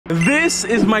This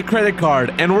is my credit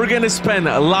card, and we're gonna spend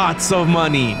lots of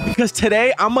money because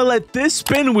today I'm gonna let this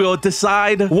spin wheel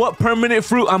decide what permanent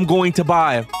fruit I'm going to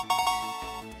buy.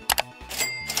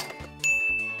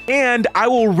 And I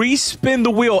will respin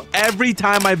the wheel every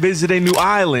time I visit a new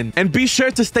island. And be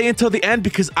sure to stay until the end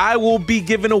because I will be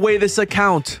giving away this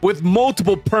account with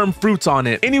multiple perm fruits on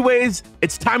it. Anyways,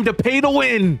 it's time to pay to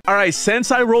win. All right,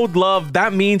 since I rolled love,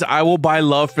 that means I will buy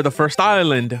love for the first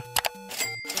island.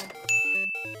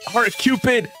 Heart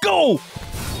Cupid, go!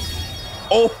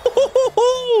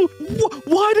 Oh,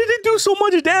 why did it do so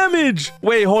much damage?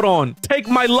 Wait, hold on. Take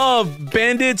my love,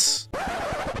 bandits.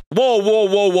 Whoa, whoa,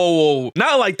 whoa, whoa, whoa.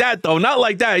 Not like that, though. Not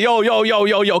like that. Yo, yo, yo,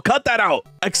 yo, yo. Cut that out.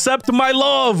 Accept my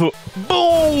love.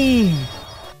 Boom.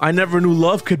 I never knew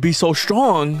love could be so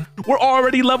strong. We're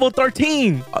already level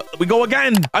 13. We go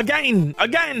again. Again.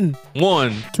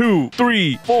 1, 2,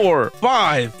 3, 4,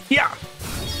 5. Yeah.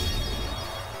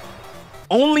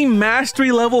 Only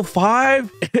mastery level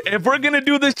 5? If we're gonna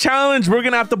do this challenge, we're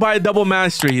gonna have to buy a double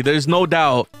mastery. There's no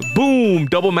doubt. Boom.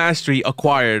 Double mastery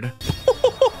acquired.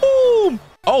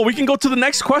 Oh, we can go to the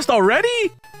next quest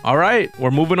already? All right, we're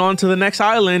moving on to the next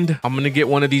island. I'm gonna get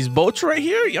one of these boats right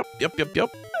here. Yep.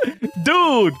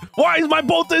 Dude, why is my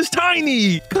boat this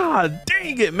tiny? God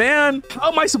dang it, man.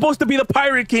 How am I supposed to be the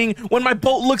pirate king when my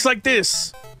boat looks like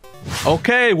this?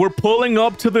 Okay, we're pulling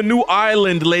up to the new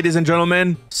island, ladies and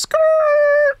gentlemen. Skirt.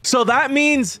 So that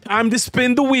means time to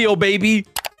spin the wheel, baby.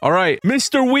 All right,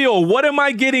 Mr. Wheel, what am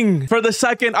I getting for the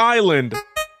second island?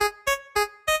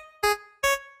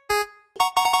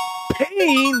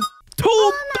 Paying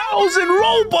 2,000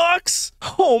 Robux.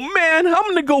 Oh man, I'm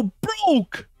gonna go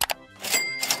broke.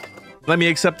 Let me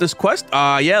accept this quest.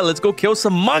 Yeah, let's go kill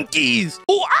some monkeys.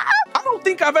 Oh, I don't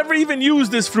think I've ever even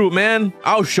used this fruit, man.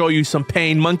 I'll show you some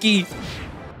pain, monkey.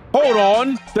 Hold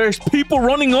on, there's people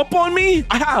running up on me.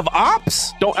 I have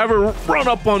ops. Don't ever run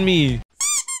up on me.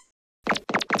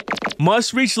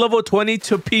 Must reach level 20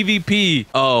 to PvP.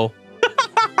 Oh.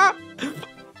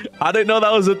 I didn't know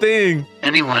that was a thing.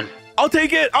 Anyone. I'll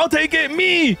take it. I'll take it.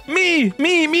 Me.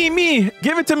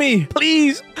 Give it to me.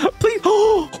 Please.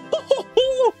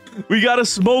 We got a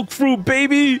smoke fruit,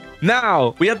 baby.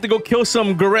 Now, we have to go kill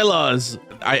some gorillas.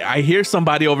 I hear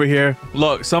somebody over here.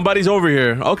 Look, somebody's over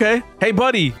here. Okay. Hey,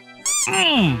 buddy.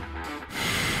 Okay,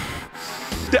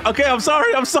 I'm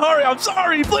sorry.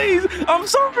 Please. I'm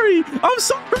sorry.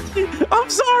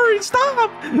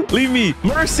 Stop. Leave me.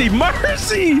 Mercy.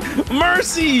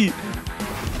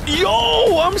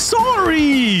 Yo, I'm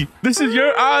sorry. This is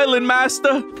your island,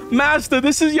 master.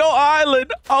 This is your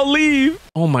island. I'll leave.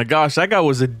 Oh my gosh, that guy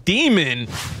was a demon.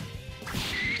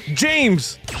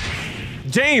 James,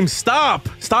 stop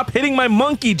hitting my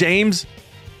monkey, James.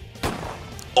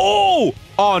 Oh,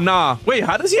 nah. Wait,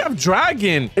 how does he have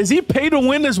dragon? Is he pay to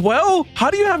win as well?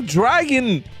 How do you have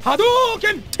dragon?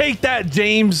 Hadouken! Take that,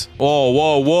 James.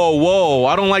 Whoa.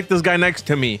 I don't like this guy next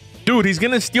to me. Dude, he's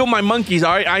gonna steal my monkeys.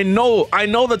 All right, I know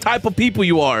the type of people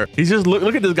you are. He's just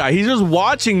look at this guy. He's just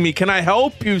watching me. Can I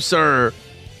help you, sir?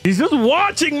 He's just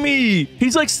watching me.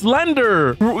 He's like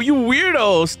Slender. You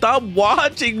weirdo. Stop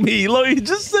watching me. Look, he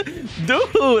just,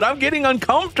 dude, I'm getting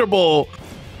uncomfortable.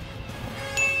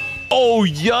 Oh,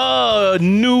 yeah,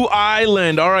 new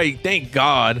island. All right, thank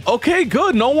God. Okay,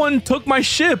 good. No one took my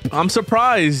ship. I'm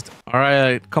surprised. All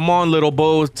right, come on, little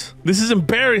boat. This is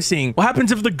embarrassing. What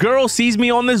happens if the girl sees me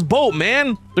on this boat,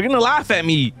 man? They're gonna laugh at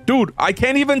me. Dude, I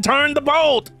can't even turn the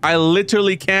boat. I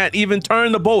literally can't even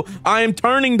turn the boat. I am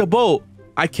turning the boat.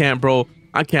 I can't, bro.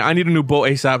 I can't. I need a new boat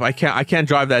ASAP. I can't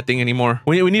drive that thing anymore.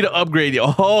 We need to upgrade it.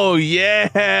 Oh,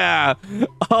 yeah.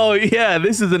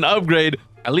 This is an upgrade.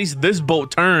 At least this boat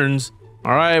turns.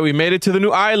 All right, we made it to the new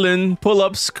island. Pull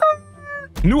up.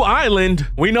 New island.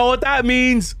 We know what that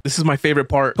means. This is my favorite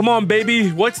part. Come on,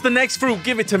 baby. What's the next fruit?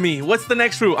 Give it to me. What's the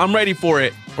next fruit? I'm ready for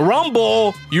it.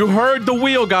 Rumble. You heard the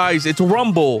wheel, guys. It's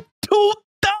Rumble.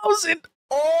 2,000.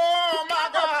 Oh, my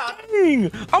God. Dang.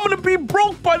 I'm going to be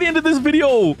broke by the end of this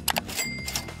video.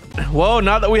 Well,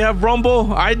 now that we have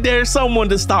Rumble, I dare someone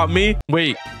to stop me.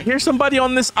 Wait, here's somebody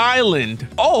on this island.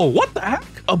 Oh, what the heck?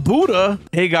 A Buddha?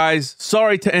 Hey, guys,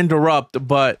 sorry to interrupt,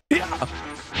 but... Yeah.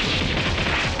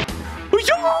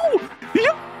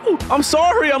 Yo! I'm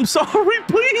sorry,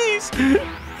 please.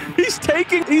 He's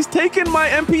taking my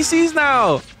NPCs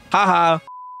now. Haha.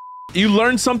 You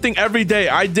learn something every day.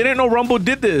 I didn't know Rumble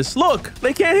did this. Look,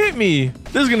 they can't hit me.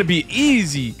 This is gonna be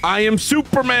easy. I am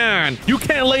Superman. You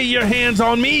can't lay your hands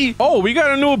on me. Oh, we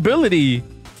got a new ability.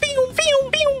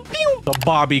 The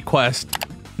Bobby quest.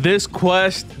 This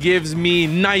quest gives me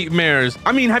nightmares.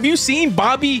 I mean, have you seen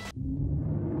Bobby?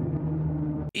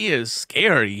 He is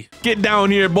scary. Get down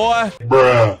here, boy.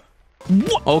 Bruh.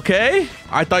 Okay.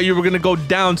 I thought you were going to go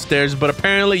downstairs, but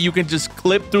apparently you can just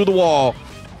clip through the wall.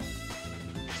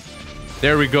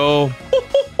 There we go.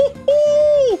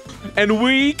 And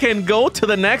we can go to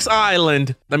the next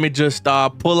island. Let me just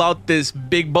pull out this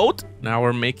big boat. Now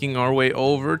we're making our way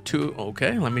over to...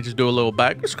 Okay, let me just do a little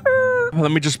back.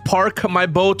 Let me just park my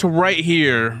boat right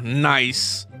here.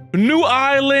 Nice. New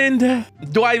island.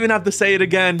 Do I even have to say it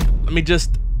again? Let me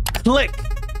just click.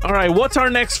 All right, what's our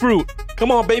next fruit? Come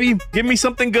on, baby. Give me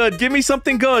something good. Give me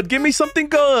something good. Give me something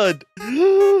good.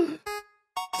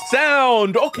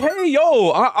 Sound. Okay, yo,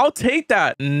 I'll take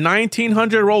that.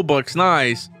 1,900 Robux.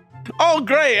 Nice. Oh,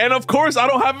 great. And of course, I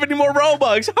don't have any more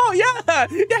Robux. Oh, yeah.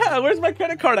 Yeah. Where's my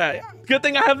credit card at? Good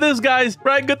thing I have this, guys.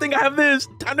 Right? Good thing I have this.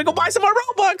 Time to go buy some more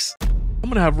Robux. I'm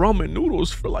going to have ramen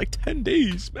noodles for like 10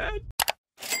 days, man.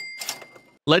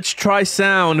 Let's try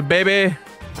sound, baby.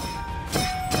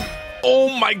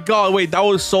 Oh, my God. Wait, that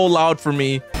was so loud for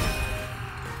me.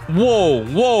 Whoa,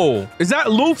 whoa. Is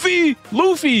that Luffy?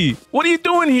 Luffy, what are you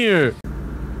doing here?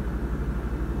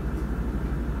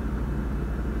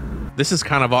 This is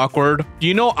kind of awkward.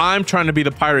 You know I'm trying to be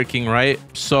the Pirate King, right?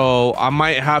 So I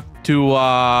might have to,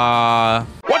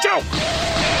 watch out!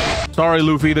 Sorry,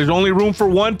 Luffy. There's only room for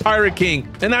one Pirate King.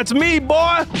 And that's me,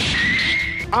 boy!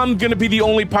 I'm gonna be the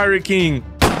only Pirate King.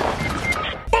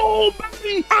 Oh,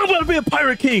 baby! I'm gonna be a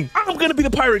Pirate King! I'm gonna be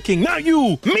the Pirate King, not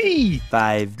you! Me!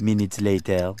 5 minutes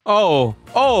later. Oh,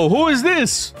 who is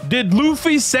this? Did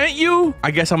Luffy send you? I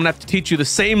guess I'm gonna have to teach you the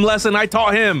same lesson I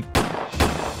taught him.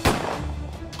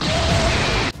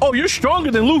 Oh, you're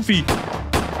stronger than Luffy.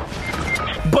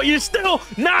 But you're still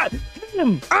not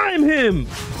him. I'm him.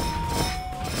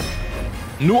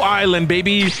 New island,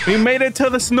 baby. We made it to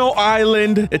the snow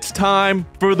island. It's time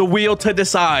for the wheel to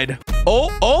decide.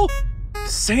 Oh,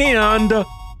 sand.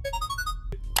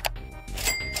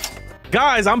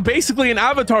 Guys, I'm basically an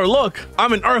avatar. Look,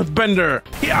 I'm an earthbender.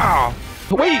 Yeah.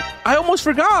 Wait, I almost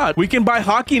forgot. We can buy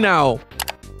hockey now.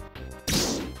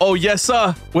 Oh, yes,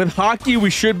 sir. With hockey, we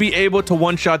should be able to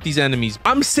one-shot these enemies.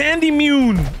 I'm Sandy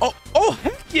immune. Oh,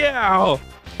 heck yeah.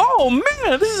 Oh,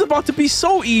 man, this is about to be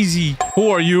so easy. Who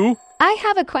are you? I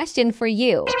have a question for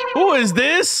you. Who is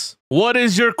this? What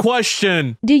is your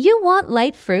question? Do you want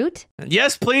light fruit?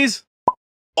 Yes, please.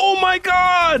 Oh my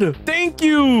God! Thank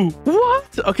you!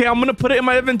 What? Okay, I'm gonna put it in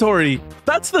my inventory.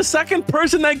 That's the second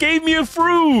person that gave me a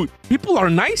fruit. People are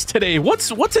nice today.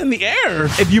 What's in the air?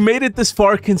 If you made it this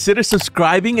far, consider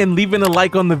subscribing and leaving a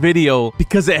like on the video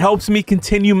because it helps me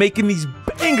continue making these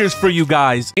bangers for you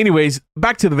guys. Anyways,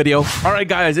 back to the video. All right,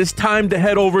 guys, it's time to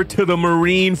head over to the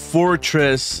Marine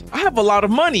Fortress. I have a lot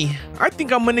of money. I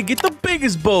think I'm gonna get the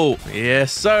biggest boat.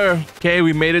 Yes, sir. Okay,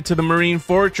 we made it to the Marine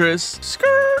Fortress. Skirt.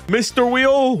 Mr.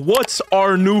 Wheel, what's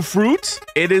our new fruit?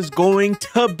 It is going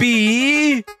to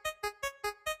be...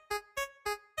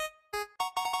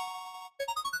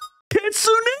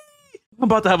 Kitsune! I'm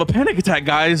about to have a panic attack,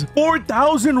 guys.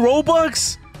 4,000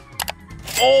 Robux?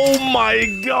 Oh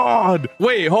my God.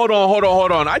 Wait, hold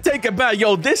on. I take it back.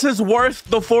 Yo, this is worth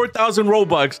the 4,000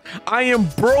 Robux. I am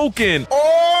broken.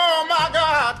 Oh my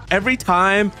God. Every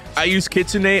time I use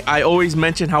Kitsune, I always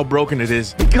mention how broken it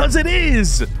is. Because it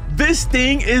is. This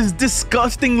thing is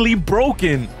disgustingly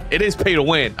broken. It is pay to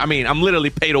win. I mean, I'm literally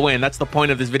pay to win. That's the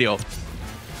point of this video.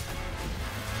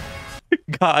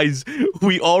 Guys,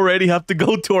 we already have to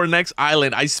go to our next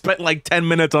island. I spent like 10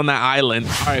 minutes on that island.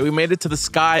 All right, we made it to the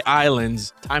Sky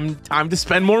Islands. Time to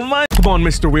spend more money. Come on,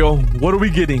 Mr. Wheel. What are we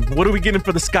getting? What are we getting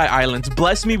for the Sky Islands?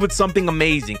 Bless me with something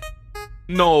amazing.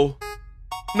 No.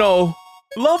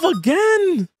 Love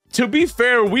again. To be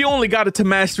fair, we only got it to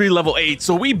mastery level 8,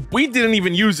 so we didn't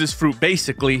even use this fruit,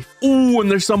 basically. Ooh,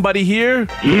 and there's somebody here.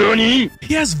 Nani?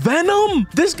 He has Venom?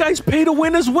 This guy's pay to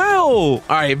win as well. All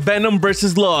right, Venom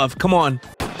versus Love. Come on.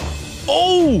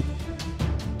 Oh!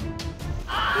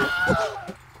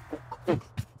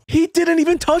 He didn't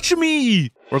even touch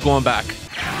me. We're going back.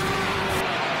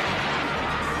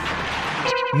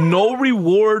 No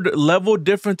reward level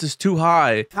difference is too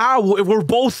high. How? If we're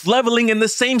both leveling in the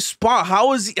same spot,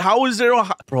 how is there a...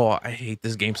 Bro, I hate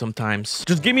this game sometimes.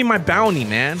 Just give me my bounty,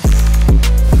 man.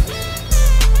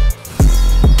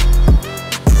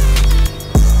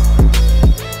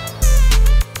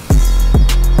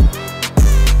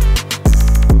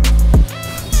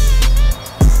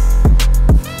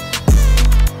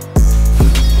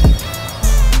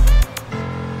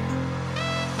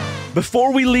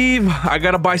 Before we leave, I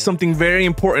gotta buy something very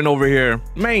important over here.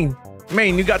 Man,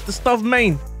 you got the stuff,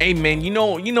 man. Hey, man, you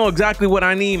know exactly what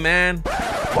I need, man.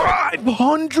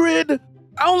 500?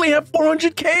 I only have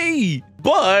 400K,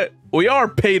 but we are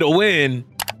pay to win.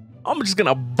 I'm just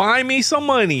gonna buy me some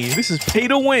money. This is pay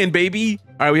to win, baby.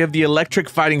 All right, we have the electric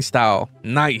fighting style.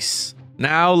 Nice.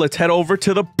 Now let's head over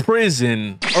to the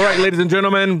prison. All right, ladies and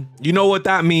gentlemen, you know what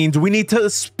that means. We need to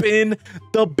spin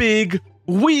the big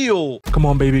wheel. Come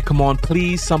on, baby. Come on,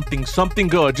 please. Something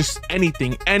good. Just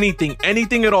anything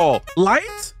at all.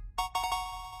 Light?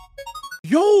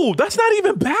 Yo, that's not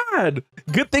even bad.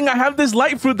 Good thing I have this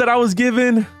light fruit that I was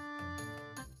given.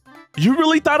 You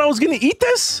really thought I was gonna eat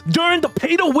this during the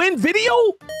pay to win video?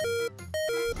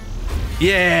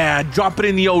 Yeah, drop it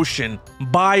in the ocean.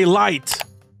 Buy light.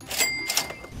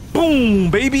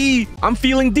 Boom, baby. I'm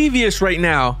feeling devious right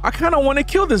now. I kind of want to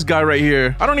kill this guy right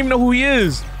here. I don't even know who he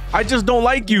is. I just don't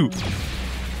like you.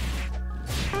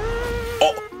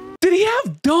 Oh, did he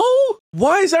have dough?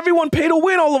 Why is everyone pay to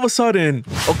win all of a sudden?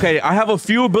 Okay, I have a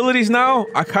few abilities now.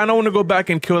 I kind of want to go back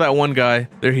and kill that one guy.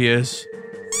 There he is.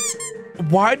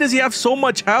 Why does he have so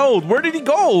much health? Where did he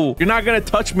go? You're not going to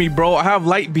touch me, bro. I have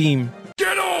light beam.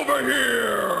 Get over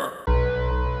here!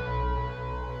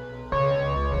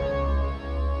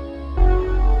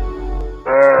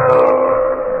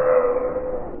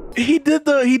 He did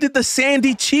the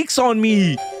sandy cheeks on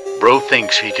me. Bro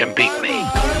thinks he can beat me.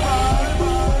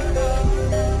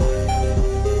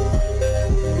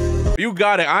 You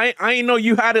got it. I ain't know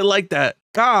you had it like that.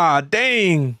 God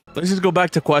dang. Let's just go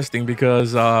back to questing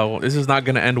because this is not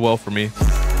gonna end well for me.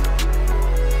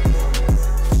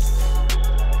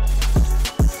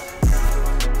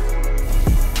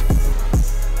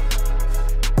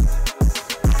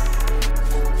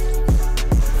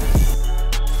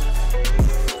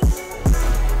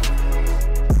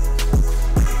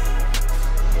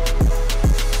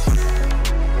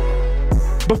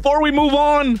 Before we move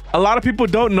on, a lot of people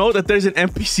don't know that there's an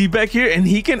NPC back here and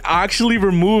he can actually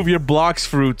remove your BLOX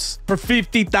fruits for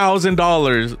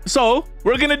 $50,000. So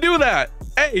we're gonna do that.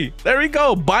 Hey, there we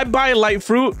go. Bye-bye, light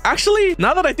fruit. Actually,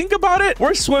 now that I think about it,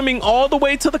 we're swimming all the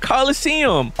way to the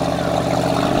Coliseum.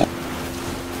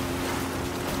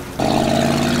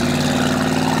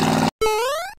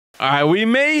 All right, we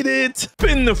made it.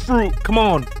 Spin the fruit. Come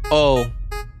on. Oh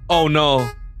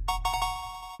no.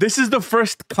 This is the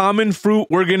first common fruit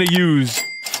we're gonna use.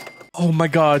 Oh my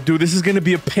god, dude, this is gonna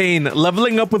be a pain.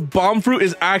 Leveling up with bomb fruit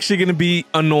is actually gonna be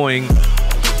annoying.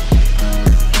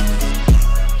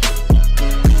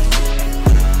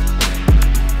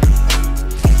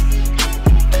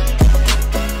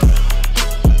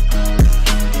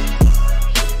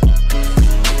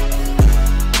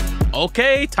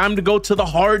 Okay, time to go to the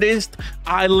hardest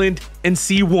island in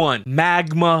C1,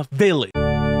 Magma Village.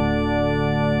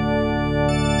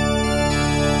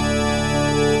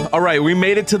 All right, we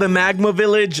made it to the Magma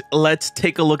Village. Let's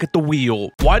take a look at the wheel.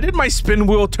 Why did my spin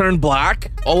wheel turn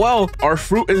black? Oh, well, our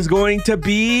fruit is going to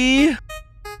be...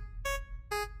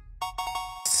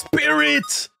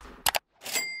 Spirit!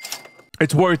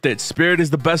 It's worth it. Spirit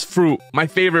is the best fruit. My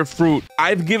favorite fruit.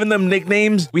 I've given them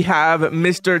nicknames. We have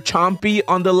Mr. Chompy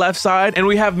on the left side, and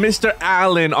we have Mr.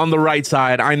 Allen on the right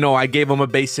side. I know, I gave him a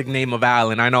basic name of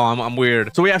Allen. I know, I'm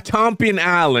weird. So we have Chompy and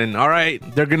Allen, all right?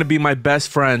 They're gonna be my best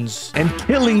friends. And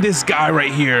killing this guy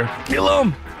right here. Kill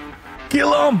him!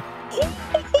 Kill him!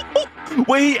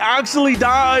 Wait, he actually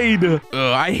died.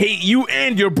 I hate you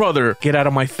and your brother. Get out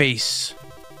of my face.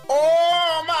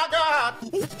 Oh my God!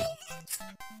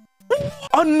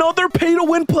 Another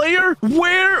pay-to-win player?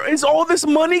 Where is all this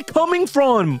money coming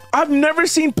from? I've never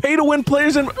seen pay-to-win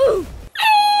players in...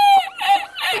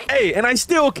 Hey, and I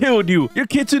still killed you. Your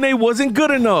Kitsune wasn't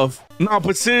good enough. Nah,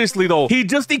 but seriously though, he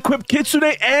just equipped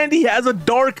Kitsune and he has a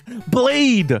dark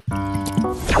blade.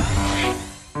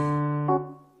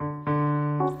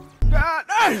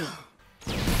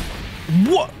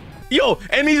 What? Yo,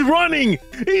 and he's running.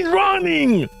 He's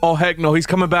running. Oh, heck no, he's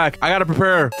coming back. I gotta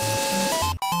prepare.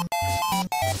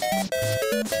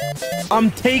 I'm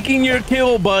taking your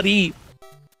kill, buddy.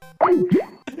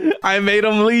 I made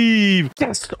him leave.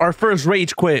 Yes, our first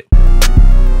rage quit.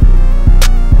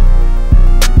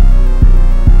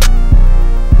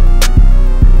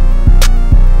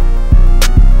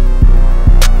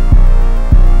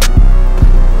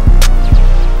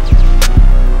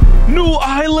 New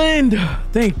island.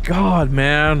 Thank God,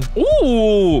 man.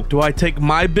 Ooh, do I take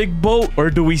my big boat or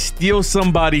do we steal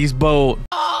somebody's boat?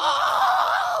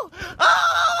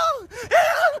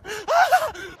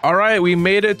 All right, we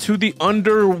made it to the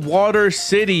underwater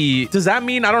city. Does that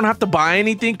mean I don't have to buy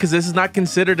anything because this is not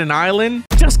considered an island?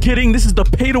 Just kidding. This is the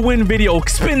pay to win video.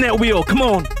 Spin that wheel. Come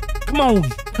on. Come on.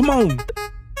 Come on.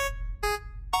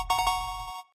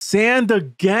 Sand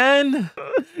again?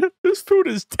 This fruit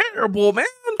is terrible, man.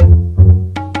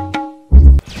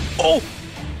 Oh,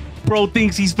 bro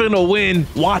thinks he's finna win.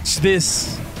 Watch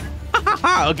this.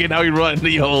 Okay, now we run.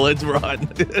 Yo, let's run.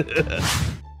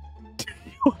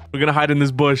 We're gonna hide in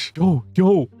this bush.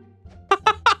 Yo.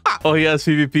 Oh, he has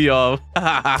PvP off.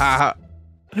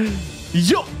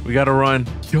 Yo, we gotta run.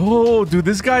 Yo, dude,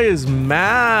 this guy is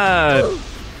mad.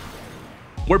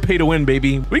 We're pay to win,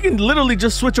 baby. We can literally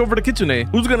just switch over to Kitsune.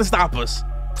 Who's gonna stop us?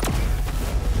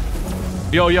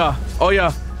 Yo, yeah. Oh,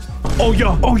 yeah. Oh,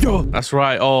 yeah. Oh, yeah. That's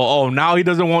right. Oh, now he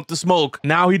doesn't want the smoke.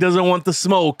 Now he doesn't want the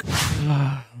smoke.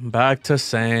 Back to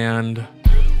sand.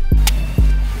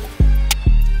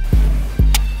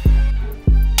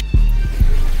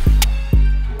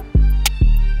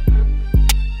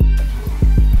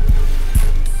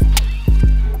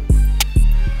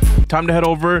 Time to head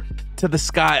over to the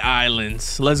Sky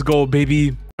Islands. Let's go,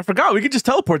 baby. I forgot we could just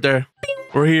teleport there.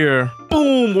 We're here.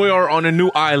 Boom, we are on a new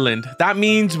island. That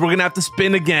means we're gonna have to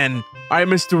spin again. All right,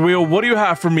 Mr. Wheel, what do you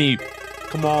have for me?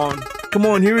 Come on. Come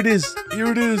on, here it is. Here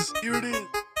it is. Here it is.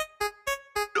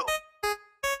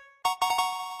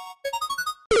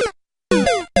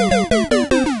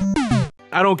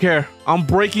 I don't care. I'm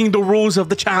breaking the rules of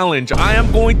the challenge. I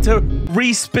am going to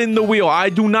respin the wheel. I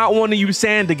do not want to use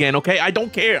sand again, okay? I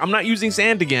don't care. I'm not using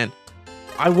sand again.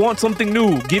 I want something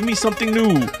new. Give me something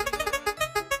new.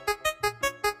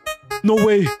 No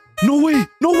way. No way.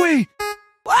 No way.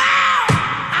 Wow!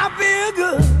 I feel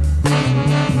good.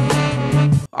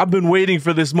 I've been waiting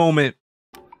for this moment.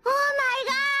 Oh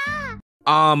my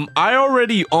god! I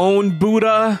already own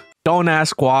Buddha. Don't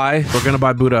ask why. We're gonna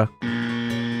buy Buddha.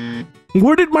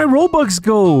 Where did my Robux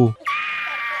go?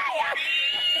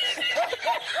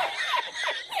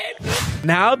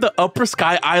 Now the Upper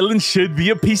Sky Island should be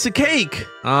a piece of cake.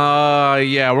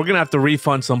 Yeah, we're gonna have to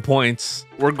refund some points.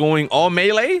 We're going all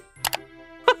melee?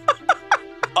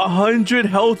 100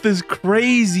 health is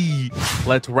crazy.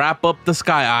 Let's wrap up the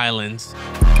Sky Islands.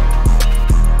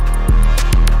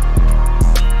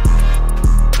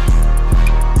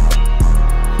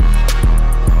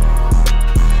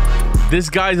 This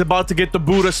guy's about to get the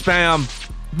Buddha spam.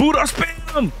 Buddha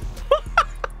spam!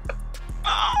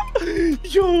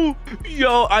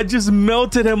 Yo, I just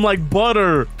melted him like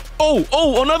butter.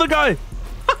 Oh, another guy.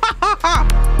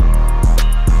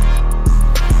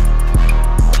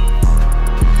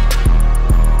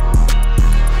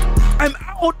 I'm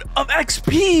out of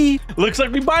XP. Looks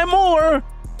like we buy more.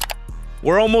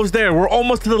 We're almost there. We're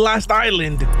almost to the last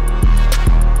island.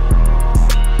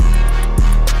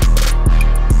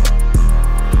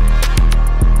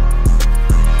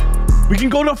 We can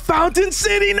go to Fountain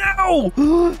City now.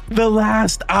 The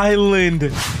last island.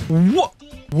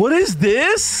 What is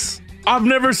this? I've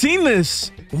never seen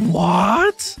this.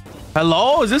 What?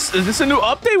 Hello? Is this a new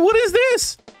update? What is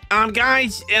this?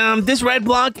 Guys, this red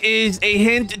block is a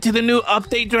hint to the new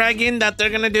update dragon that they're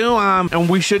gonna do. And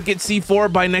we should get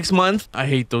C4 by next month. I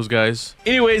hate those guys.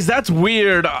 Anyways, that's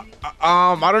weird.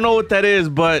 I don't know what that is,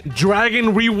 but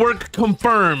dragon rework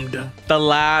confirmed. The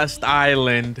last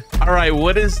island. All right,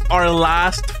 what is our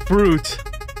last fruit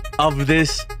of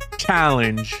this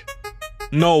challenge?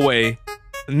 No way.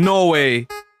 No way.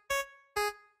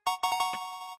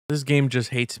 This game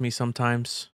just hates me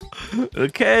sometimes.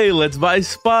 Okay, let's buy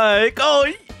Spike. Oh,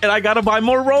 and I gotta buy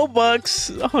more Robux.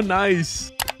 Oh,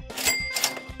 nice.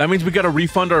 That means we gotta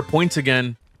refund our points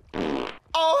again. Oh,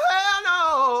 hell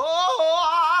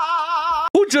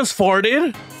no! Who just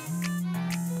farted?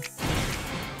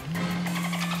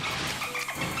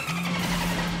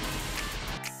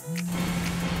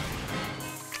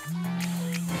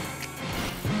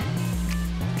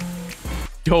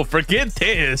 Yo, forget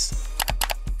this.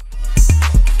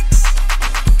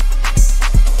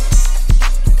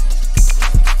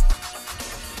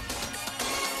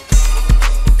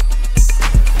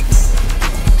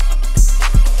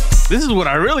 This is what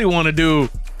I really want to do.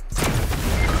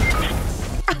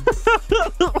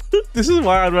 This is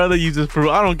why I'd rather use this fruit.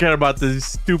 I don't care about this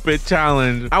stupid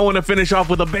challenge. I want to finish off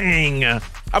with a bang. A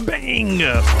bang.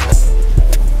 All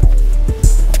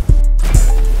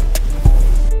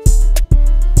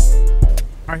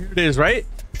right, here it is, right?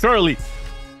 Surely.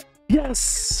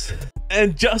 Yes.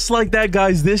 And just like that,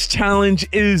 guys, this challenge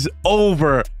is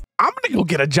over. I'm going to go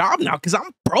get a job now because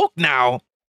I'm broke now.